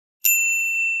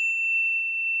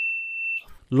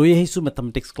লৈ আহিছো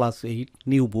mathematics class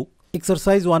 8 new book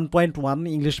exercise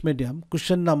 1.1 English medium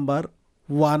question number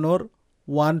 1 or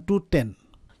 1 to 10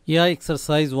 ইয়া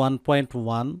exercise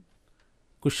 1.1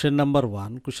 question number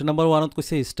 1 question number 1 ত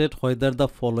কৈছে state whether the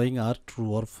following are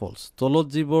true or false তলত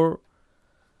যিবোৰ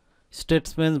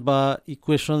statements বা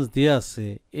equations দিয়া আছে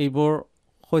এইবোৰ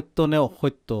সত্য নে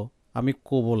অসত্য আমি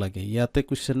ক'ব লাগে ইয়াতে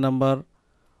কোশ্চেন নাম্বাৰ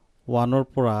 1 ৰ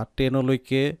পৰা 10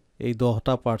 লৈকে এই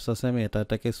 10টা পাৰ্টস আছে আমি এটা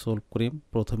এটাকে সলভ কৰিম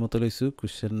প্ৰথমতে লৈছো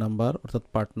কোশ্চেন নাম্বাৰ অৰ্থাৎ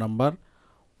পাৰ্ট নাম্বাৰ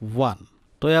 1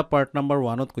 তো ইয়া পাৰ্ট নাম্বাৰ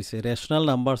 1 ত কৈছে ৰেশনাল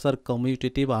নাম্বাৰস R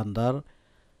commutative under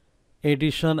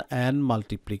edition and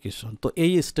multiplication তো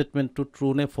এই স্টেটমেন্টটো ট্ৰু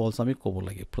নে ফলস আমি ক'ব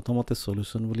লাগে প্ৰথমতে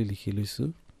সলিউশন বুলি লিখি লৈছো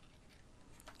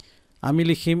আমি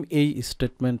লিখিম এই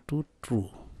স্টেটমেন্টটো ট্ৰু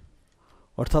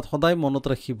অৰ্থাৎ সদায় মনত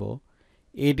ৰাখিব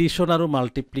এডিশন আৰু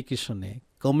মাল্টিপ্লিকেশনে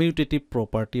কমিউটেটিভ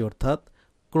প্ৰপাৰ্টি অৰ্থাৎ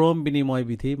ক্ৰম বিনিময়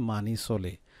বিধি মানি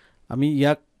চলে আমি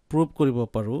ইয়াক প্ৰুভ কৰিব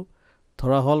পাৰো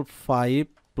ধৰা হল 5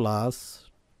 plus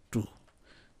 2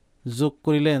 যোগ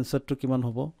কৰিলে আনসারটো কিমান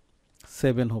হ'ব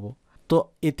 7 হ'ব তো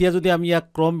এতিয়া যদি আমি ইয়াক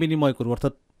ক্ৰম বিনিময় কৰো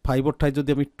অৰ্থাৎ 5 ৰ ঠাইত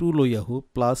যদি আমি 2 লৈ আহো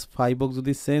প্লাস 5 ক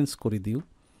যদি চেঞ্জ কৰি দিও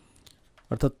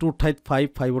অৰ্থাৎ 2 ঠাইত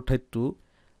 5 5 ৰ ঠাইত 2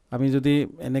 আমি যদি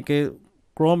এনেকে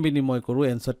ক্ৰম বিনিময় কৰো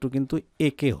আনসাৰটো কিন্তু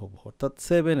একে হ'ব অৰ্থাৎ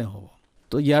 7 হ'ব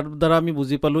তো ইয়াৰ দ্বাৰা আমি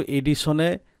বুজি পালো এডিশনে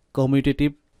কমিউটেটিভ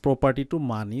প্ৰপাৰ্টিটো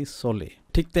মানি চলে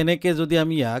ঠিক তেনেকে যদি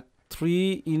আমি ইয়াক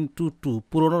 3 into 2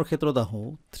 পুৰণৰ ক্ষেত্ৰত আহো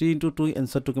 3 into 2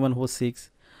 আনসাৰটো কিমান হ'ব 6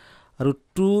 আৰু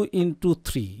 2 into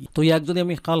 3 তো ইয়াক যদি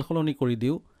আমি কাল খলনি কৰি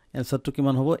দিও আনসাৰটো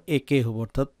কিমান হ'ব একে হ'ব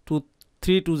অৰ্থাৎ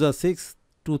 3 2 যা 6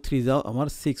 2 3 যা আমাৰ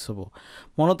 6 হ'ব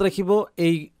মনত ৰাখিব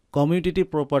এই কমিউটেটিভ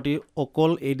প্ৰপাৰ্টি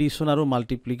অকল এডিশন আৰু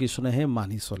মাল্টিপ্লিকেশনহে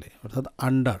মানি চলে অৰ্থাৎ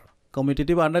under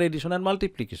commutative under edition and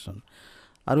multiplication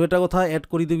আৰু এটা কথা এড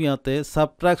কৰি দিম ইয়াতে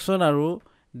সাবট্ৰাকশন আৰু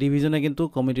ডিভিজনে কিন্তু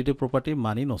কমিউটেটিভ প্ৰপাৰ্টি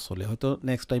মানি নচলে হয়তো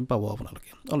নেক্সট টাইম পাবো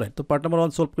আপোনালোকে অলৰাইট তো পাৰ্ট নাম্বাৰ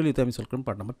 1 সলভ কৰিলে আমি সলভ কৰিম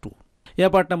পাৰ্ট নাম্বাৰ 2 ইয়া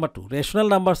part number 2 ৰেশনাল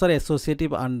নাম্বাৰস R এসোসিয়েটিভ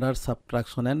under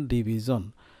সাবট্ৰাকশন and division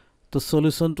তো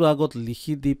সলিউশনটো আগত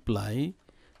লিখি দি প্লাই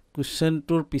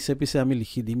কোশ্চেনটোৰ পিছে পিছে আমি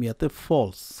লিখি দিম ইয়াতে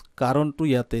ফলস কাৰণটো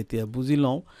ইয়াতে এতিয়া বুজি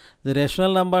লওঁ যে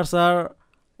ৰেশনাল নাম্বাৰস আৰ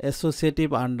এসোসিয়েটিভ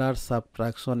আন্ডাৰ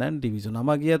সাবট্ৰাকশন এন্ড ডিভিজন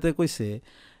আমাক ইয়াতে কৈছে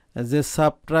যে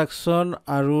সাবট্ৰাকশন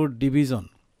আৰু ডিভিজন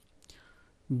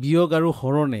বিয়োগ আৰু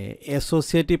হৰণে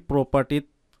এসোসিয়েটিভ প্ৰপাৰ্টিত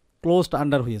ক্লোজড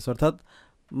আন্ডাৰ হৈ আছে অৰ্থাৎ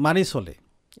মানি চলে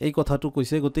এই কথাটো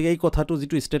কৈছে গতিকে এই কথাটো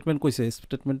যেটো স্টেটমেন্ট কৈছে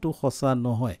স্টেটমেন্টটো সঁচা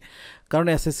নহয় কাৰণ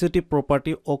এসোসিয়েটিভ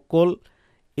প্ৰপাৰ্টি অকল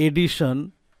এডিশন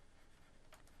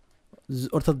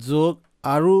অৰ্থাৎ যোগ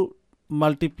আৰু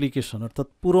মাল্টিপ্লিকেশন অৰ্থাৎ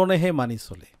পুৰণেহে মানি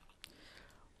চলে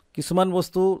কিছুমান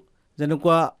বস্তু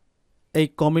যেনেকুৱা এই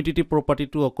কমিউটেটিভ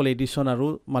প্ৰপাৰ্টিটো অকল এডিশন আৰু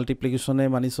মাল্টিপ্লিকেশনে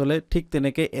মানি চলে ঠিক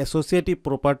তেনেকে এসোসিয়েটিভ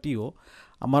প্ৰপাৰ্টিও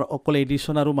আমাৰ অকল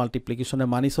এডিশন আৰু মাল্টিপ্লিকেশনে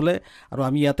মানি চলে আৰু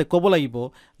আমি ইয়াতে ক'ব লাগিব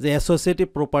যে এসোসিয়েটিভ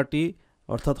প্ৰপাৰ্টি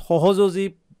অৰ্থাৎ সহযোজী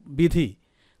বিধি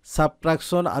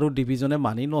সাবট্ৰাকশন আৰু ডিভিজনে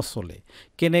মানি নচলে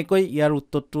কেনেকৈ ইয়াৰ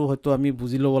উত্তৰটো হয়তো আমি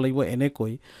বুজি ল'ব লাগিব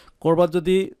এনেকৈ কৰবাত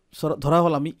যদি ধৰা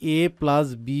হল আমি a plus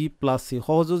b plus c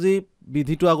সহযোজী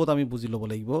বিধিটো আগত আমি বুজি ল'ব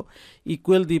লাগিব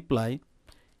equal the ply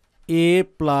a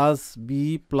plus b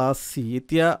plus c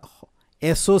এতিয়া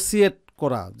এসোসিয়েট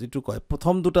কৰা যেটো কয়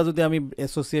প্ৰথম দুটা যদি আমি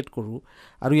এসোসিয়েট কৰো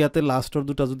আৰু ইয়াতে লাষ্টৰ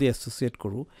দুটা যদি এসোসিয়েট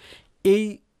কৰো এই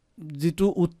যেটো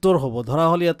উত্তৰ হ'ব ধৰা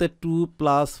হল ইয়াতে 2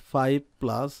 plus 5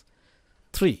 plus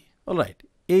 3 অলৰাইট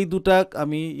এই দুটাক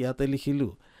আমি ইয়াতে লিখিলো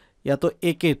ইয়াতো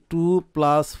একে 2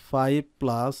 plus 5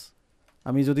 plus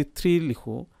আমি যদি 3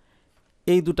 লিখো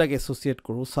এই দুটাক এসোসিয়েট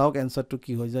কৰো সাওক আনসাৰটো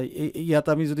কি হৈ যায় ইয়াত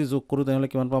আমি যদি যোগ কৰো তাহলে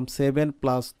কিমান পাম 7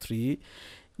 plus 3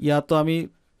 ইয়াতো আমি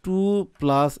 2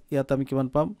 plus ইয়াত আমি কিমান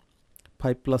পাম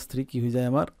 5 plus 3 কি হৈ যায়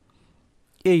আমাৰ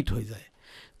 8 হৈ যায়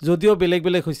যদিও বেলেগ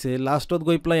বেলেগ হৈছে লাষ্টত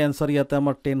গৈ প্লাই আনসার ইয়াতে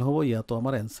আমাৰ 10 হ'ব ইয়াতো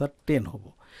আমাৰ আনসাৰ 10 হ'ব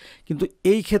কিন্তু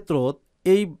এই ক্ষেত্ৰত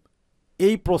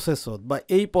এই প্ৰসেসত বা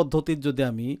এই পদ্ধতিত যদি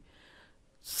আমি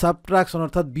সাবট্ৰাকশন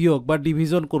অৰ্থাৎ বিয়োগ বা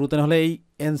ডিভিজন কৰো তেনেহলে এই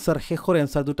আনসাৰ শেষৰ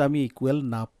আনসাৰ দুটা আমি ইকুৱেল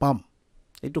না পাম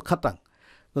এইটো খাটাং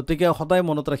গতিকে সদায়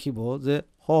মনত ৰাখিব যে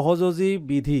সহযোজী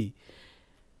বিধি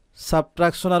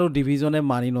সাবট্ৰাকশন আৰু ডিভিজনে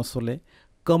মানি নচলে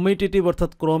কমিউটেটিভ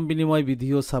অৰ্থাৎ ক্ৰম বিনিময়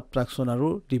বিধিও সাবট্ৰাকশন আৰু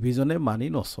ডিভিজনে মানি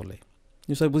নচলে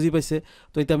নিশ্চয় বুজি পাইছে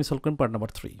তো এটা আমি সলভ কৰিম পাৰ্ট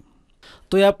নাম্বাৰ 3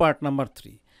 তো ইয়া part number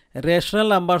 3 ৰেশনাল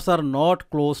নাম্বাৰস are not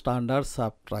closed under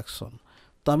সাবট্ৰাকশন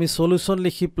তো আমি সলিউশন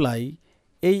লিখি প্লাই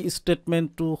এই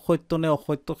স্টেটমেন্টটো সত্য নে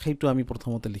অসত্য সেইটো আমি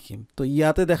প্ৰথমতে লিখিম তো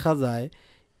ইয়াতে দেখা যায়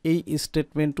এই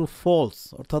স্টেটমেন্টটো ফলস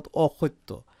অৰ্থাৎ অসত্য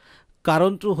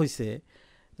কাৰণটো হৈছে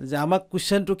যে আমাক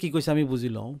কোশ্চেনটো কি কৈছে আমি বুজি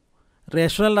লওঁ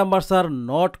ৰেশনাল নাম্বাৰস আৰ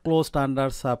নট ক্লোজড আন্ডাৰ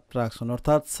সাবট্ৰাকশন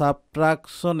অৰ্থাৎ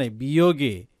সাবট্ৰাকশনে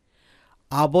বিয়োগে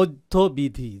আবদ্ধ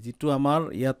বিধি যেটো আমাৰ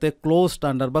ইয়াতে ক্লোজড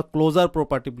আন্ডাৰ বা ক্লোজাৰ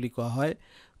প্ৰপাৰ্টি বুলি কোৱা হয়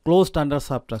ক্লোজড আন্ডাৰ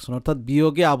সাবট্ৰাকশন অৰ্থাৎ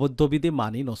বিয়োগে আবদ্ধ বিধি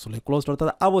মানি নচলে ক্লোজড অৰ্থাৎ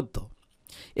আবদ্ধ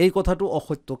এই কথাটো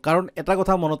অসত্য কাৰণ এটা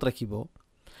কথা মনত ৰাখিব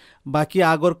বাকি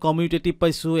আগৰ কমিউটেটিভ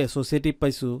পাইছো এসোসিয়েটিভ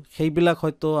পাইছো সেইবিলাক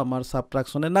হয়তো আমাৰ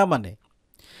সাবট্ৰাকশনে না মানে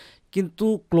কিন্তু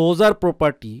ক্লোজাৰ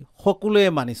প্ৰপাৰ্টি সকলোৱে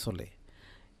মানি চলে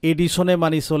এডিশনে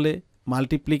মানি চলে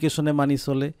মাল্টিপ্লিকেশনে মানি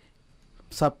চলে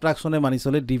সাবট্ৰাকশনে মানি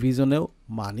চলে ডিভিজনেও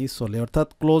মানি চলে অৰ্থাৎ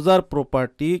ক্লোজাৰ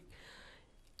প্ৰপাৰ্টি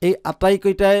এই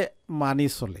আটাইকেইটাই মানি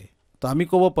চলে তো আমি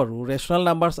ক'ব পাৰো ৰেশনাল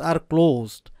নাম্বাৰস R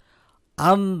closed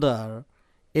under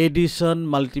edition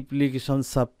multiplication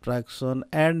সাবট্ৰাকশন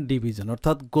and division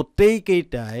অৰ্থাৎ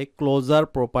গোটেইকেইটাই ক্লোজাৰ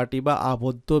প্ৰপাৰ্টি বা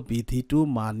আবদ্ধ বিধিটো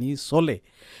মানি চলে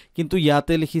কিন্তু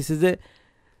ইয়াতে লিখিছে যে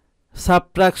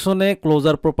সাবট্ৰাকশনে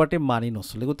ক্লোজাৰ প্ৰপাৰ্টি মানি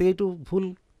নচলে গতে এইটো ভুল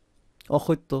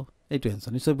অসত্য এইটো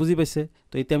এনসাৰ নিশ্চয় বুঝি পাইছে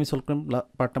তো এতিয়া আমি সলভ কৰিম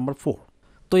পাৰ্ট নম্বৰ 4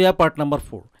 তো ইয়া part number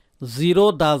 4 0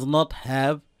 does not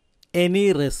have any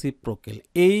reciprocal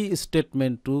এই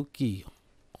স্টেটমেন্টটো কি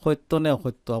সত্য নে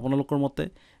অসত্য আপোনালোকৰ মতে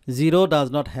 0 does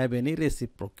not have any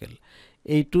reciprocal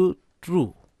এইটো ট্ৰু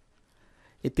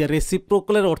এতিয়া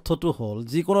ৰেচিপ্ৰকেলৰ অৰ্থটো হ'ল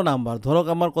যিকোনো নাম্বাৰ ধৰক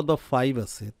আমাৰ কত 5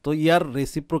 আছে তো ইয়াৰ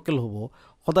ৰেচিপ্ৰকেল হ'ব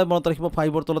সদায় মনত ৰাখিব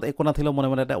 5 ৰ তলত একো নাথিলে মনে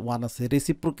মনে এটা 1 আছে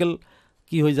ৰেচিপ্ৰকেল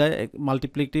কি হৈ যায়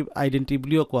মাল্টিপ্লিকেটিভ আইডেন্টিটি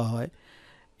বুলিও কোৱা হয়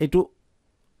এটো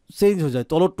চেঞ্জ হৈ যায়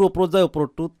তলতটো ওপৰত যায়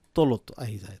ওপৰটো তলত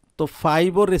আহি যায় তো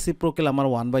 5 ৰ ৰেচিপ্ৰকেল আমাৰ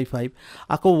 1/5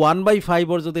 আকৌ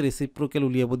 1/5 ৰ যদি ৰেচিপ্ৰকেল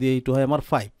উলিয়াব দিয়ে এটো হয় আমাৰ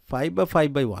 5 বা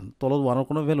 5/1 তলত 1 ৰ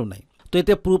কোনো ভ্যালু নাই তো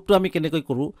এতিয়া প্ৰুফটো আমি কেনেকৈ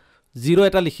কৰো 0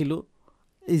 এটা লিখিলো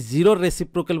এই 0 ৰ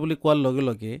ৰেচিপ্ৰকেল বুলি কোৱাৰ লগে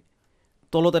লগে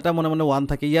তলত এটা মনে মনে 1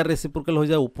 থাকে ইয়াৰ ৰেচিপ্ৰকেল হৈ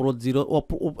যায় ওপৰত 0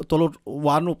 তলত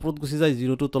 1 ওপৰত গুচি যায়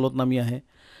 0 টো তলত নামি আহে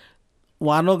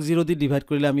 1 ক 0 দি ডিভাইড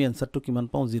কৰিলে আমি আনসাৰটো কিমান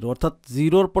পাওঁ 0 অৰ্থাৎ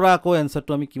 0 ৰ পৰা আকৌ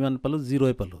আনসাৰটো আমি কিমান পালো 0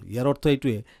 এ পালো ইয়াৰ অৰ্থ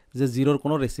এইটোৱে যে 0 ৰ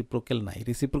কোনো ৰেচিপ্ৰকেল নাই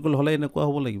ৰেচিপ্ৰকেল হলে এনেকুৱা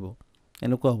হ'ব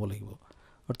লাগিব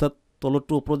অৰ্থাৎ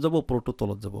তলতটো ওপৰত যাব ওপৰটো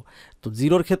তলত যাব তো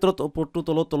 0 ৰ ক্ষেত্ৰত ওপৰটো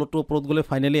তলতটো ওপৰত গলে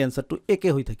ফাইনালি আনসাৰটো একে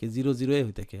হৈ থাকে 0 0 এ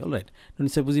হৈ থাকে অলৰাইট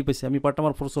নিশ্চয় বুজি পাইছে আমি পাৰ্ট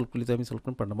নম্বৰ 4 সলভ কৰিলে আমি সলভ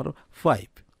কৰিম পাৰ্ট নম্বৰ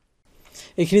 5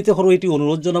 এইখিনিতে সৰু এটি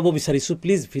অনুৰোধ জনাব বিচাৰিছো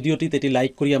প্লিজ ভিডিওটিত এটি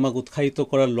লাইক কৰি আমাক উৎসাহিত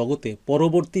কৰাৰ লগতে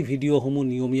পৰৱৰ্তী ভিডিওসমূহ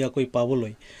নিয়মীয়াকৈ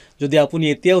পাবলৈ যদি আপুনি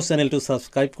এতিয়াও চেনেলটো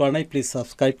সাবস্ক্ৰাইব কৰা নাই প্লিজ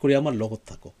সাবস্ক্ৰাইব কৰি আমাৰ লগত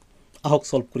থাকক আহক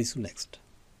সলভ কৰিছো নেক্সট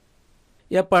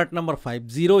ইয়া part number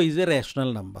 5 0 is a ৰেশনাল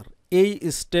number এই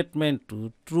স্টেটমেন্টটো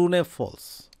ট্ৰু নে ফলস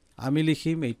আমি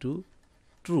লিখিম এইটো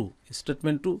ট্ৰু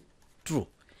স্টেটমেন্টটো ট্ৰু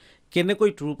কেনেকৈ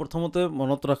ট্ৰু প্ৰথমতে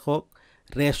মনত ৰাখক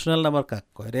ৰেশনাল নাম্বাৰ কাক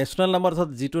কয় ৰেশনাল নাম্বাৰ অৰ্থাৎ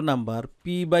যেটো নাম্বাৰ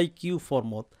p/q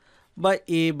ফৰ্মত বা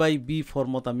a/b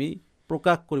ফৰ্মত আমি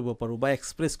প্ৰকাশ কৰিব পাৰো বা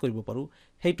এক্সপ্ৰেছ কৰিব পাৰো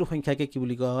হেইটো সংখ্যাকে কি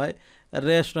বুলি কোৱা হয়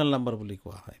ৰেশনাল নাম্বাৰ বুলি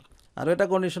কোৱা হয় আৰু এটা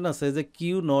কন্ডিশন আছে যে q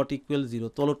not equal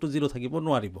 0 তলটো 0 থাকিব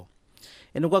নোৱাৰিব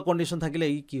এনেকুৱা কন্ডিশন থাকিলে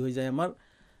ই কি হৈ যায় আমাৰ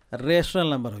ৰেশনাল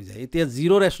নাম্বাৰ হৈ যায় এতিয়া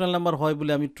 0 ৰেশনাল নাম্বাৰ হয়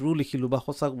বুলি আমি ট্ৰু লিখিলো বা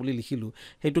সঁচাক বুলি লিখিলো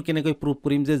হেইটো কেনেকৈ প্ৰুফ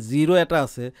কৰিম যে 0 এটা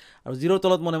আছে আৰু 0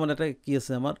 তলত মনে মনে এটা কি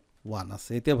আছে আমাৰ 1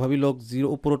 আছে এতিয়া ভাবি লওক 0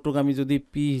 ওপৰটোক আমি যদি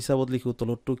p হিচাপত লিখো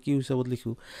তলতটো q হিচাপত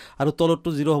লিখো আৰু তলতটো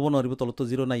 0 হ'ব নোৱাৰিব তলতটো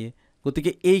 0 নাই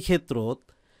গতিকে এই ক্ষেত্ৰত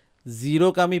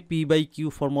 0 ক আমি p/q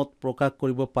ফৰ্মত প্ৰকাশ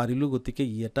কৰিব পাৰিলো গতিকে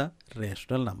ই এটা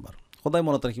ৰেশনাল নাম্বাৰ সদায়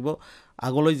মনত ৰাখিব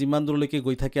আগলৈ যিমান দূৰলৈকে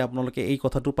গৈ থাকে আপোনালোকে এই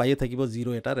কথাটো পাইয়ে থাকিব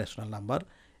 0 এটা ৰেশনাল নাম্বাৰ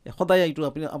সদায় এইটো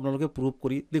আপোনালোকে প্ৰুফ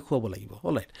কৰি দেখুৱাব লাগিব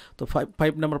অলৰাইট তো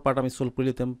 5 নম্বৰ পাৰ্ট আমি সলভ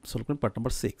কৰিলে সলভ কৰিম পাৰ্ট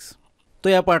নম্বৰ 6 তো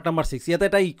ইয়া পাৰ্ট নম্বৰ 6 ইয়াতে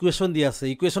এটা ইকুৱেশ্যন দিয়া আছে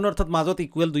ইকুৱেশ্যন অৰ্থাৎ মাজত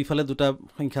ইকুৱেল দুইফালে দুটা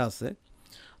সংখ্যা আছে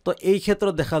তো এই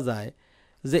ক্ষেত্ৰত দেখা যায়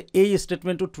যে এই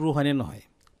স্টেটমেন্টটো ট্ৰু হয় নে নহয়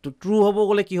তো ট্ৰু হ'ব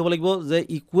গলে কি হ'ব লাগিব যে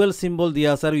ইকুৱেল সিম্বল দিয়া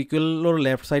আছে আৰু ইকুৱেলৰ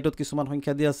লেফট সাইডত কিছুমান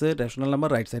সংখ্যা দিয়া আছে ৰেশনাল নাম্বাৰ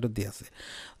ৰাইট সাইডত দিয়া আছে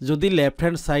যদি লেফট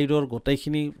হ্যান্ড সাইডৰ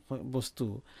গোটেইখিনি বস্তু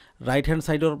ৰাইট হ্যান্ড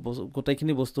সাইডৰ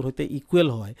গোটেইখিনি বস্তুৰ হৈতে ইকুৱেল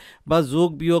হয় বা যোগ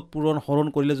বিয়োগ পূৰণ হৰণ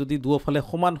কৰিলে যদি দুয়োফালে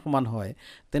সমান সমান হয়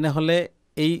তেনেহলে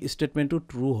এই স্টেটমেন্টটো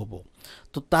ট্ৰু হ'ব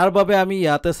তো তাৰ বাবে আমি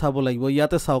ইয়াতে চাব লাগিব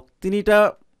ইয়াতে চাওক তিনিটা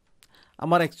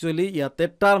আমাৰ একচুয়ালি ইয়াতে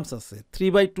টাৰ্মস আছে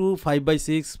 3/2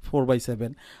 5/6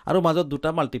 4/7 আৰু মাজত দুটা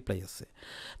মাল্টিপ্লাই আছে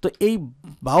তো এই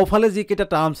বাওফালে যি কেটা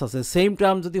টার্মস আছে সেম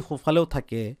টার্ম যদি সোফালেও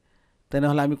থাকে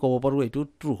তেনেহলে আমি ক'ব পাৰো এটো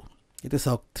ট্ৰু এতে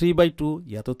চাওক 3/2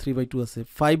 ইয়াতো 3/2 আছে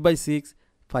 5/6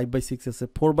 5/6 আছে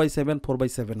 4/7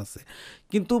 4/7 আছে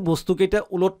কিন্তু বস্তু কেইটা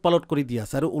উলট পালট কৰি দিয়া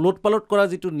আছে আৰু উলট পালট কৰা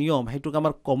যেটো নিয়ম হেতুক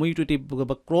আমাৰ কমিউটেটিভ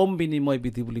বা ক্ৰম বিনিময়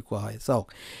বিধি বুলি কোৱা হয় চাওক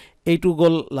এইটো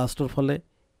গল লাষ্টৰ ফলে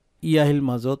ই আহিল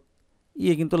মাজত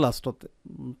ই কিন্তু লাষ্টত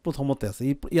প্ৰথমতে আছে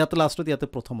ইয়াতে লাষ্টত ইয়াতে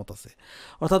প্ৰথমত আছে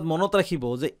অৰ্থাৎ মনত ৰাখিব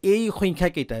যে এই সংখ্যা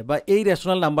কেইটা বা এই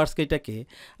ৰেশনাল নাম্বাৰস কেইটাকে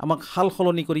আমাক হাল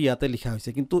খলনি কৰি ইয়াতে লিখা হৈছে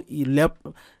কিন্তু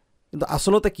কিন্তু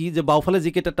আসলতে কি যে বাওফালে যি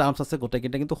কেইটা টার্মস আছে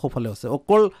গোটেইকেইটা কিন্তু সোফালে আছে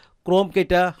অকল ক্ৰম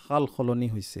কেইটা হাল খলনি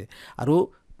হৈছে আৰু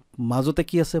মাজতে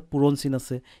কি আছে পূৰণ চিন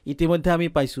আছে ইতিমধ্যে আমি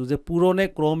পাইছো যে পূৰণে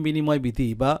ক্ৰম বিনিময় বিধি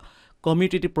বা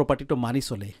কমিউটেটিভ প্ৰপাৰ্টিটো মানি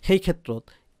চলে সেই ক্ষেত্ৰত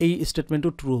এই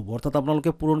স্টেটমেন্টটো ট্ৰু হ'ব অৰ্থাৎ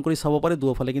আপোনালোকে পূৰণ কৰি চাব পাৰে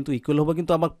দুফালে কিন্তু ইকুৱেল হ'ব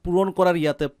কিন্তু আমাক পূৰণ কৰাৰ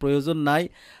ইয়াতে প্ৰয়োজন নাই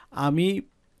আমি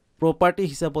প্ৰপাৰ্টি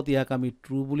হিচাপত ইয়াক আমি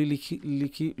ট্ৰু বুলি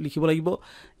লিখিব লাগিব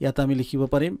ইয়াতে আমি লিখিব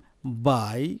পাৰিম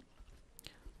বাই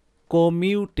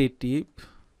কমিউটেটিভ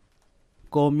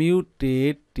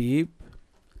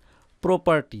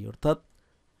প্ৰপাৰ্টি অৰ্থাৎ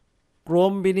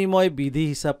ক্ৰম বিনিময় বিধি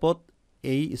হিচাপত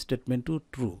এই স্টেটমেন্টটো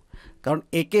ট্ৰু কাৰণ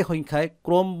একে সংখ্যাই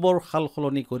ক্ৰমবোৰ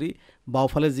সালসলনি কৰি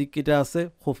বাওফালে যিকেইটা আছে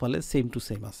সোফালে সেম টু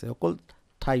সেম আছে অকল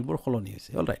ঠাইবোৰ সলনি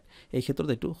হৈছে অলৰাইট এই ক্ষেত্ৰত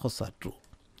এইটো সঁচা ট্ৰু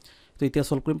তো এতিয়া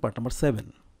সলভ কৰিম পাৰ্ট নম্বৰ 7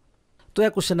 তো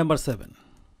এই কোৱেশ্চন নম্বৰ 7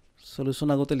 সলিউশন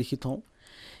আগতে লিখি থওঁ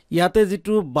ইয়াতে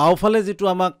যেটো বাওফালে যেটো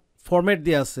আমাক ফৰমেট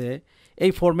দিয়া আছে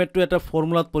এই ফৰমেটটো এটা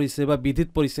ফৰ্মুলাত পৰিছে বা বিধিত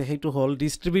পৰিছে হেতু হল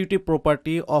ডিস্ট্ৰিবিউটিভ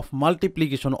property of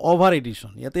multiplication over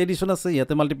edition ইয়াতে এডিশন আছে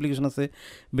ইয়াতে মাল্টিপ্লিকেশন আছে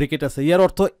ব্ৰেকেট আছে ইয়াৰ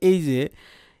অৰ্থ এই যে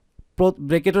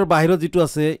ব্ৰেকেটৰ বাহিৰত যেটো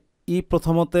আছে ই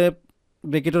প্ৰথমতে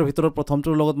ব্ৰেকেটৰ ভিতৰত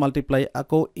প্ৰথমটোৰ লগত মাল্টিপ্লাই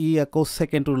আকৌ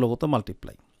সেকেন্ডটোৰ লগত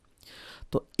মাল্টিপ্লাই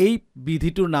তো এই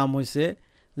বিধিটোৰ নাম হৈছে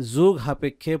যোগ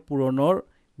সাপেক্ষে পূৰণৰ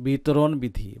বিতৰণ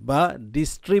বিধি বা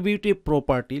ডিস্ট্ৰিবিউটিভ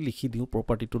প্ৰপাৰ্টি লিখি দিও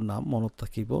প্ৰপাৰ্টিটোৰ নাম মনত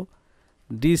ৰাখিব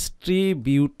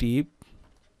distributive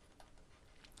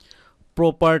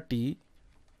property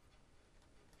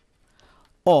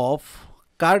of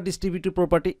car distributive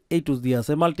property এইটো দিয়া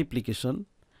আছে multiplication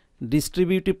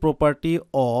distributive property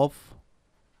of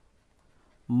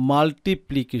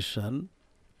multiplication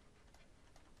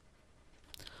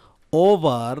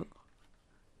over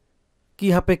কি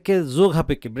সাপেক্ষে যোগ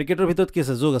সাপেক্ষে ব্ৰেকেটৰ ভিতৰত কি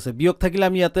আছে যোগ আছে বিয়োগ থাকিলে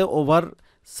আমি ইয়াতে ওভাৰ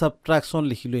সাবট্ৰাকশন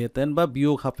লিখিলো হেতেন বা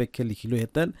বিয়োগ সাপেক্ষে লিখিলো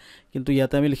হেতেন কিন্তু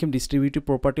ইয়াতে আমি লিখিম ডিস্ট্ৰিবিউটিভ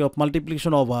property of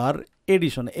multiplication over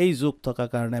edition এই যোগ থকা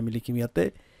কাৰণে আমি লিখিম ইয়াতে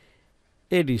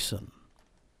edition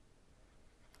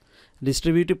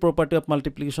ডিস্ট্ৰিবিউটিভ property of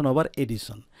multiplication over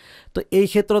edition তো এই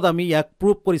ক্ষেত্ৰত আমি ইয়াক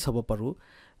প্ৰুভ কৰি চাব পাৰো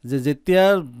যে যেতিয়া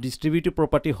ডিস্ট্ৰিবিউটিভ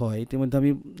প্ৰপাৰ্টি হয় ইতিমধ্যে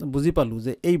আমি বুজি পালো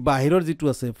যে এই বাহিৰৰ যেটো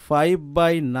আছে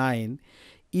 5/9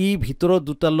 ই ভিতৰত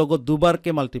দুটাৰ লগত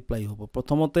দুবাৰকে মাল্টিপ্লাই হ'ব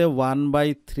প্ৰথমতে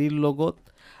 1/3 লগত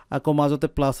আকৌ মাজতে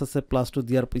প্লাস আছে প্লাসটো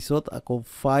দিয়াৰ পিছত আকৌ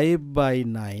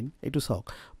 5/9 এটো চাওক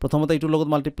প্ৰথমতে এটোৰ লগত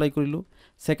মাল্টিপ্লাই কৰিলো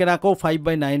সেকেন্ড আকৌ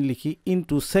 5/9 লিখি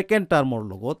ইনটু সেকেন্ড টাৰ্মৰ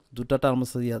লগত দুটা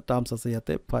টাৰ্মছ আছে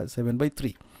ইয়াতে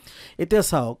 7/3 এতিয়া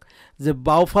চাওক যে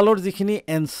বাওফালৰ যিখিনি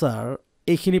এনসাৰ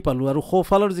এইখিনি পালো আৰু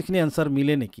সোফালৰ যিখিনি এনসাৰ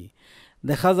মিলে নেকি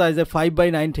দেখা যায় যে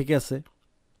 5/9 ঠিক আছে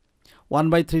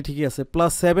 1/3 ঠিকই আছে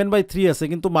প্লাস 7/3 আছে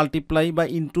কিন্তু মাল্টিপ্লাই বা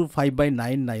ইনটু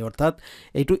 5/9 নাই অৰ্থাৎ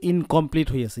এইটো ইনকমপ্লিট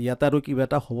হৈ আছে ইয়াত আৰু কিবা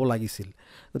এটা হ'ব লাগিছিল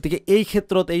গতিকে এই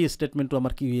ক্ষেত্ৰত এই স্টেটমেন্টটো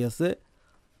আমাৰ কি হৈ আছে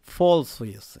ফলস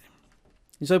হৈ আছে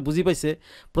নিশ্চয় বুজি পাইছে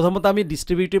প্ৰথমতে আমি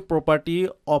ডিস্ট্ৰিবিউটিভ প্ৰপাৰ্টি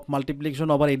অফ মাল্টিপ্লিকেশন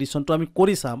ওভাৰ এডিশনটো আমি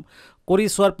কৰি চাম কৰি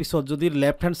সোৱাৰ পিছত যদি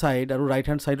লেফট হ্যান্ড সাইড আৰু ৰাইট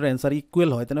হ্যান্ড সাইডৰ এনসাৰ ইকুৱেল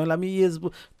হয় তেনেহলে আমি ইজ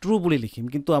ট্ৰু বুলি লিখিম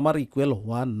কিন্তু আমাৰ ইকুৱেল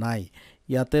হোৱা নাই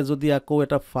ইয়াতে যদি আকৌ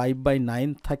এটা 5/9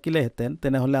 থাকিলে হেতেন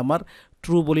তেনেহলে আমাৰ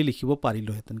ট্ৰু বুলি লিখিব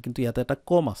পাৰিলো হেতেন কিন্তু ইয়াতে এটা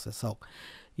কম আছে চাওক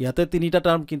ইয়াতে তিনিটা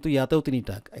টাৰ্ম কিন্তু ইয়াতেও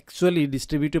তিনিটা একচুয়ালি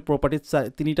ডিস্ট্ৰিবিউটিভ প্ৰপাৰ্টিত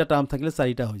তিনিটা টাৰ্ম থাকিলে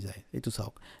চাৰিটা হৈ যায় এইটো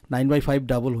চাওক 9/5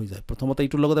 ডাবল হৈ যায় প্ৰথমতে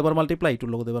এইটোৰ লগত এবাৰ মাল্টিপ্লাই এইটোৰ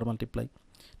লগত এবাৰ মাল্টিপ্লাই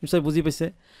নিশ্চয় বুজি পাইছে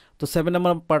তো 7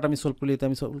 নম্বৰ পাৰ্ট আমি সলভ কৰিলে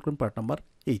আমি সলভ কৰিম পাৰ্ট নম্বৰ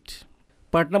 8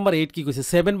 পাৰ্ট নম্বৰ 8 কি কৈছে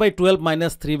 7/12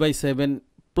 - 3/7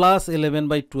 plus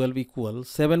 11/12 equal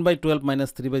 7/12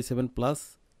 - 3/7 plus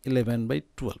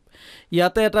 11/12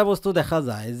 ইয়াতে এটা বস্তু দেখা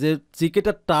যায় যে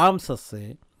যিকেটা টার্মস আছে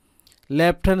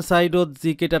লেফট হ্যান্ড সাইডত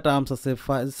যিকেটা টার্মস আছে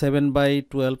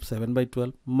 7/12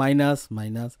 minus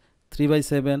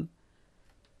 3/7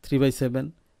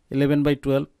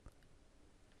 11/12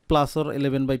 plus or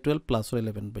 11/12 plus or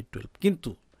 11/12 কিন্তু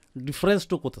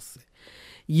ডিফারেন্সটো কত আছে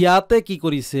ইয়াতে কি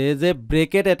কৰিছে যে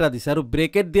ব্ৰেকেট এটা দিছে আৰু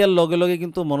ব্ৰেকেট দিয়াৰ লগে লগে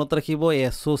কিন্তু মনত ৰাখিব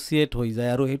এছ'চিয়েট হৈ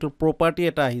যায় আৰু হেতুৰ প্ৰপাৰ্টি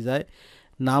এটা আহি যায়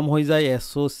নাম হৈ যায়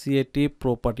এছ'চিয়েটিভ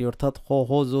প্ৰপাৰ্টি অৰ্থাৎ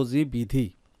সহযোজী বিধি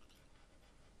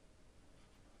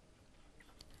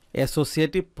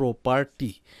এছ'চিয়েটিভ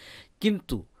প্ৰপাৰ্টি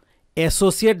কিন্তু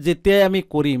এছ'চিয়েট যেতিয়াই আমি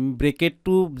কৰিম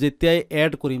ব্ৰেকেটটো যেতিয়াই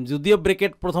এড কৰিম যদিও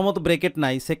ব্ৰেকেট প্ৰথমত ব্ৰেকেট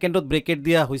নাই সেকেন্ডত ব্ৰেকেট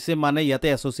দিয়া হৈছে মানে ইয়াতে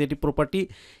এছ'চিয়েটিভ প্ৰপাৰ্টি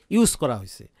ইউজ কৰা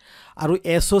হৈছে আৰু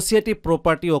এছ'চিয়েটিভ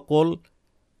প্ৰপাৰ্টি অকল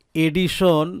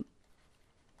এডিশন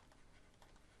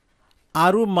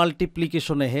আৰু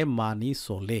মাল্টিপ্লিকেশনেহে মানি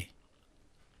চলে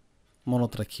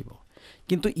মনত ৰাখিব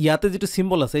কিন্তু ইয়াতে যেটো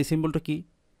সিম্বল আছে এই সিম্বলটো কি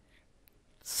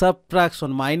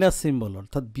সাবট্ৰাকশন মাইনাস সিম্বল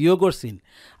অৰ্থাৎ বিয়োগৰ চিন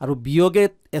আৰু বিয়োগে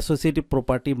এছ'চিয়েটিভ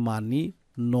প্ৰপাৰ্টি মানি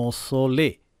নচলে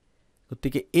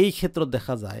গতিকে এই ক্ষেত্ৰত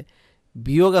দেখা যায়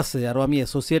বিয়োগ আছে আৰু আমি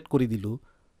এছ'চিয়েট কৰি দিলো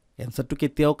এনসাৰটো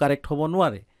কেতিয়াও কাৰেক্ট হ'ব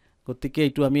নোৱাৰে গতিকে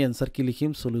এইটো আমি এনসাৰ কি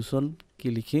লিখিম সলিউশন কি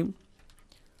লিখিম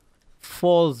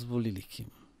ফলস বুলি লিখিম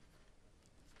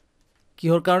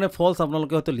কিহৰ কাৰণে ফলস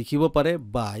আপোনালোকে হয়তো লিখিব পাৰে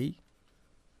বাই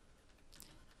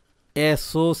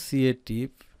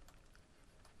associative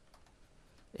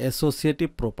এছ'চিয়েটিভ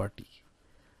প্ৰপাৰ্টি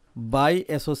বাই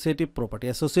এছ'চিয়েটিভ প্ৰপাৰ্টি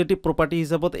এছ'চিয়েটিভ প্ৰপাৰ্টি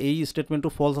হিচাপত এই ষ্টেটমেণ্টটো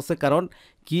ফলছ আছে কাৰণ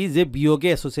কি যে বিয়োগে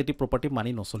এছ'চিয়েটিভ প্ৰপাৰ্টি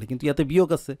মানি নচলে কিন্তু ইয়াতে বিয়োগ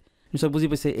আছে নিশ্চয় বুজি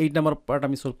পাইছে 8 নম্বৰ পাৰ্ট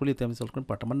আমি সলভ কৰিলে আমি সলভ কৰিম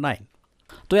পাৰ্ট নম্বৰ 9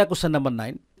 তো ইয়া কোৱেশ্চন নম্বৰ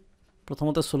 9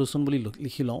 প্ৰথমতে সলিউশন বুলি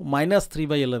লিখি লওঁ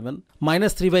 -3/11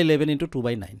 -3/11 *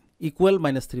 2/9 ইকুৱেল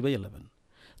 -3/11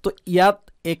 তো ইয়াত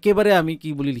একেবাৰে আমি কি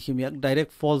বুলি লিখিম ইয়াক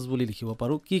ডাইৰেক্ট ফলছ বুলি লিখিব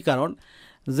পাৰোঁ কি কাৰণ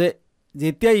যে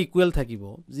যেতিয়া ইকুৱেল থাকিব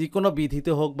যিকোনো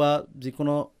বিধিতে হোক বা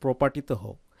যিকোনো প্ৰপাৰ্টিতে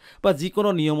হোক বা যিকোনো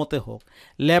নিয়মতে হোক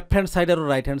লেফট হ্যান্ড সাইড আৰু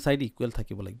ৰাইট হ্যান্ড সাইড ইকুৱেল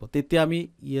থাকিব লাগিব তেতিয়া আমি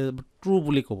ট্ৰু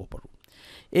বুলি ক'ব পাৰোঁ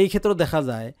এই ক্ষেত্ৰত দেখা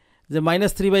যায় যে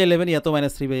 -3/11 ইয়াতো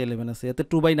 -3/11 আছে ইয়াতে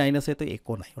 2/9 আছে ইয়াতে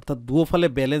একো নাই অৰ্থাৎ দুয়োফালে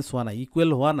ব্যালেন্স হোৱা নাই ইকুৱেল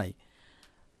হোৱা নাই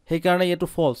সেইকাৰণে এইটো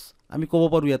ফলছ আমি ক'ব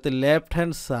পাৰোঁ ইয়াতে লেফট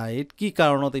হ্যান্ড সাইড কি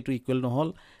কাৰণত এইটো ইকুৱেল নহল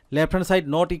left hand side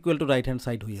not equal to right hand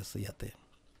side হৈ আছে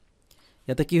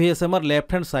ইয়াতে কি হৈ আছে আমাৰ লেফট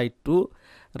হ্যান্ড সাইডটো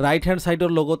ৰাইট হ্যান্ড সাইডৰ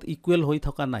লগত ইকুৱেল হৈ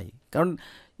থকা নাই কাৰণ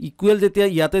ইকুৱেল যেতিয়া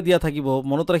ইয়াতে দিয়া থাকিব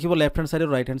মনত ৰাখিব লেফট হ্যান্ড সাইড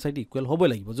আৰু ৰাইট হ্যান্ড সাইড ইকুৱেল হ'বই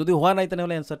লাগিব যদি হোৱা নাই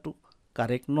তেনেহ'লে এনসাৰটো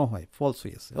কাৰেক্ট নহয় ফলছ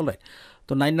হৈ আছে অলৰাইট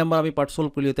তো 9 নম্বৰ আমি পাৰ্ট সলভ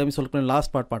কৰিলোঁ এতিয়া আমি সলভ কৰিম লাষ্ট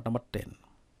পাৰ্ট নম্বৰ 10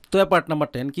 তো এই পাৰ্ট নম্বৰ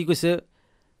 10 কি কৈছে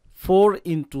 4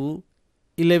 *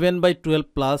 11/12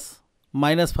 প্লাছ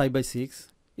 -5/6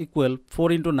 ইকুৱেল 4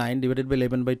 * 9 ডিভাইডেড বাই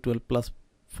 11/12 প্লাছ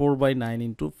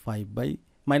 4/9 *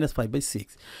 -5/6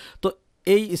 তো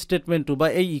এই স্টেটমেন্টটো বা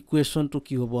এই ইকুৱেশ্যনটো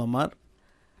কি হ'ব আমাৰ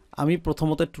আমি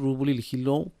প্ৰথমতে ট্ৰু বুলি লিখি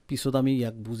লওঁ পিছত আমি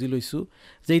ইয়াক বুজি লৈছোঁ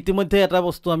যে ইতিমধ্যে এটা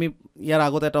বস্তু আমি ইয়াৰ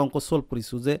আগতে এটা অংক সলভ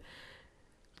কৰিছোঁ যে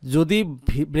যদি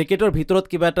ব্ৰেকেটৰ ভিতৰত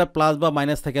কিবা এটা প্লাস বা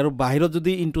মাইনাস থাকে আৰু বাহিৰত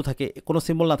যদি ইনটু থাকে কোনো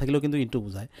সিম্বল নাথাকিলেও কিন্তু ইনটু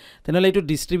বুজায় তেনেহ'লে এইটো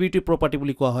ডিস্ট্ৰিবিউটিভ প্ৰপাৰ্টি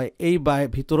বুলি কোৱা হয় এই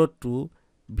ভিতৰতটো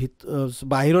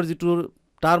বাহিৰৰ যিটো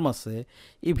টাৰ্ম আছে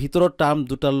এই ভিতৰৰ টাৰ্ম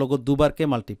দুটাৰ লগত দুবাৰকে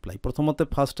মাল্টিপ্লাই প্ৰথমতে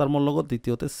ফাৰ্স্ট টাৰ্মৰ লগত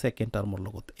দ্বিতীয়তে সেকেন্ড টাৰ্মৰ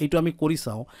লগত এইটো আমি কৰি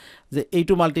চাও যে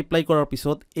এইটো মাল্টিপ্লাই কৰাৰ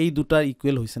পিছত এই দুটাৰ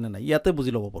ইকুৱেল হৈছে নে নাই ইয়াতে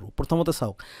বুজি ল'ব পাৰো প্ৰথমতে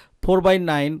চাওক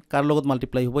 4/9 কাৰ লগত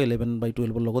মাল্টিপ্লাই হ'ব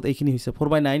 11/12 ৰ লগত এইখিনি হৈছে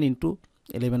 4/9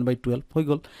 * 11/12 হৈ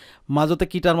গল মাজতে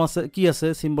কি টার্ম আছে কি আছে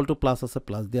সিম্বলটো প্লাস আছে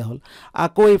প্লাস দিয়া হল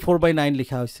আকৌ এই 4/9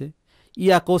 লিখা হৈছে ই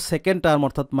আকৌ সেকেন্ড টার্ম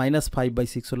অৰ্থাৎ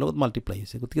 -5/6 ৰ লগত মাল্টিপ্লাই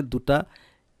হৈছে গতিকে দুটা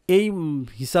এই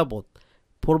হিসাবত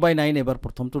 4/9 এবাৰ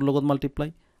প্ৰথমটোৰ লগত মাল্টিপ্লাই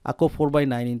আকৌ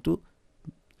 4/9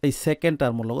 এই সেকেন্ড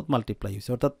টাৰ্মৰ লগত মাল্টিপ্লাই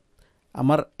হৈছে অৰ্থাৎ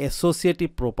আমাৰ associative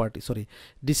property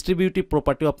ডিস্ট্ৰিবিউটিভ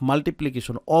property of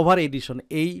multiplication over edition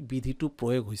এই বিধিটো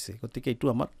প্ৰয়োগ হৈছে গতিকে এইটো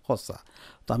আমাৰ সঁচা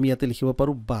তো আমি ইয়াতে লিখিব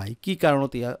পাৰো বাই কি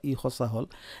কাৰণত ই সঁচা হল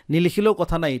নিলিখিলেও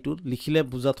কথা নাই এইটো লিখিলে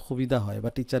বুজাত সুবিধা হয় বা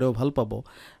টিচাৰেও ভাল পাব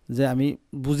যে আমি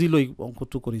বুজি লৈ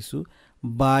অংকটো কৰিছো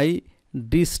বাই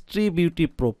ডিস্ট্ৰিবিউটিভ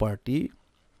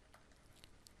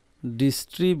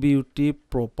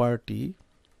property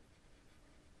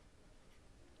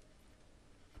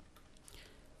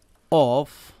of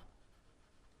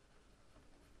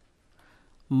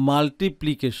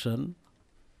multiplication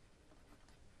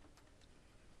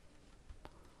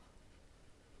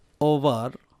over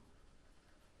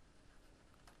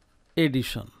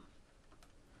addition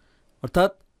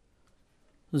অৰ্থাৎ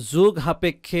যোগ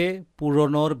সাপেক্ষে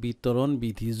পূৰণৰ বিতৰণ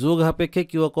বিধি যোগ সাপেক্ষে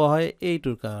কিয় কোৱা হয়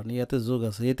এইটোৰ কাৰণে ইয়াতে যোগ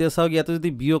আছে এতিয়া চাওক ইয়াতে যদি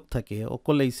বিয়োগ থাকে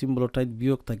অকল এই সিম্বলৰ ঠাইত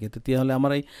বিয়োগ থাকে তেতিয়াহলে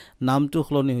আমাৰ এই নামটো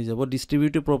খলনি হৈ যাব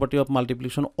ডিস্ট্ৰিবিউটিভ প্ৰপাৰ্টি অফ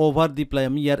মাল্টিপ্লিকেশন ওভাৰ ডিপ্লাই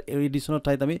আমি ইয়াৰ এডিশনৰ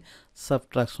ঠাইত আমি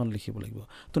সাবট্ৰাকশন লিখিব লাগিব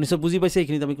তো নিশ্চয় বুজি পাইছে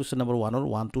এইখিনিত আমি কোৱেশ্চন নম্বৰ 1 ৰ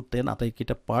 1 to 10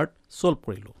 আটাইকেইটা পাৰ্ট সলভ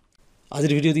কৰিলো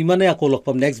আজিৰ ভিডিঅ'ত ইমানে আকৌ লগ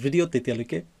পাম নেক্সট ভিডিঅ'ত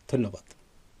তেতিয়ালৈকে ধন্যবাদ